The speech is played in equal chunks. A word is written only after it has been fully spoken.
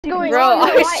going Bro,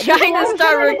 on? I was trying to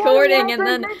start recording and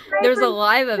then there was a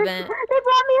live event. They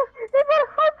brought a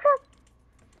hot truck.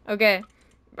 Okay.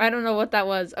 I don't know what that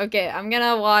was. Okay, I'm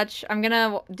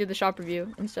gonna do the shop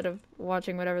review instead of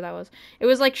watching whatever that was. It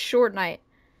was like Short Night.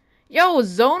 Yo,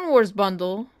 Zone Wars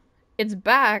bundle. It's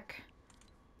back.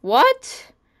 What?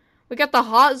 We got the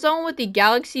Hot Zone with the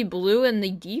Galaxy Blue and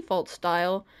the default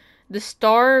style. The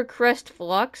Star Crest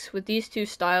Flux with these two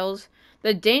styles.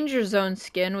 The Danger Zone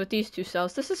skin with these two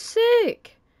styles. This is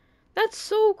sick. That's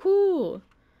so cool.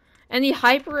 And the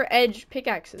Hyper Edge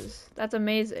pickaxes. That's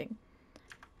amazing.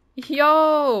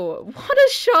 Yo, what a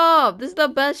shop. This is the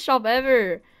best shop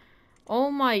ever. Oh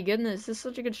my goodness, this is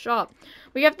such a good shop.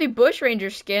 We have the Bush Ranger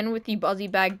skin with the Buzzy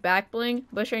Bag back bling.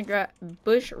 Bush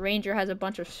Ranger has a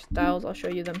bunch of styles. I'll show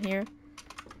you them here.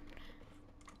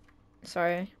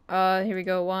 Sorry. Here we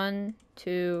go. 1,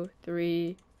 2,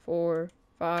 3, 4,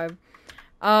 5.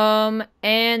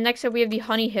 And next up we have the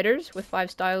Honey Hitters with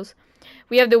 5 styles.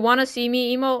 We have the Wanna See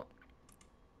Me emote.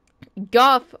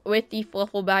 Guff with the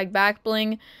Fluffle Bag back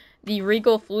bling. The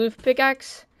Regal Floof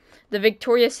pickaxe. The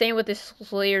Victoria Saint with the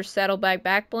Slayer Saddlebag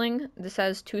back bling. This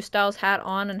has 2 styles, hat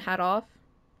on and hat off.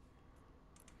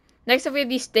 Next up we have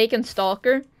the Stake and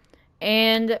Stalker.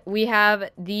 And we have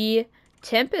the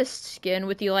Tempest skin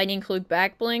with the Lightning Cloak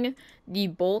back bling. The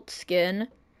Bolt skin.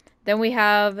 Then we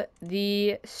have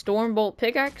the Stormbolt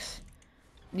pickaxe.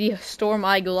 The Storm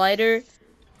Eye glider.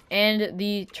 And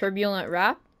the Turbulent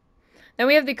Wrap. Then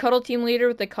we have the Cuddle Team Leader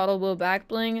with the Cuddle Bow back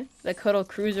bling. The Cuddle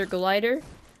Cruiser glider.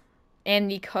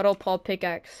 And the Cuddle Paw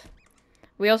pickaxe.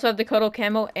 We also have the Cuddle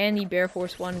Camo and the Bear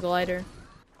Force 1 glider.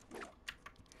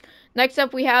 Next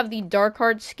up, we have the Dark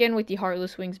Heart skin with the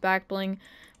Heartless Wings back bling.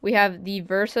 We have the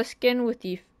Versa skin with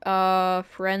the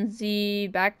Frenzy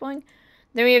back bling.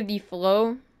 Then we have the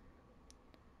Flow.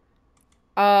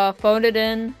 Phoned It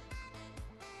In.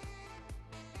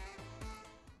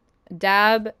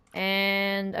 Dab.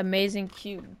 And Amazing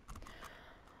Cube.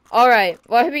 Alright,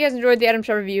 well I hope you guys enjoyed the item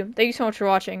shop review. Thank you so much for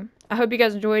watching. I hope you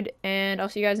guys enjoyed, and I'll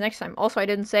see you guys next time. Also, I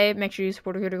didn't say, make sure you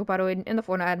support a critical battle in the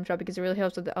Fortnite item shop because it really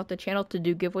helps out the channel to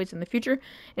do giveaways in the future.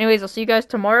 Anyways, I'll see you guys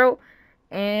tomorrow,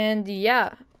 and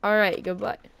yeah. Alright,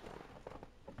 goodbye.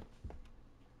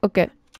 Okay.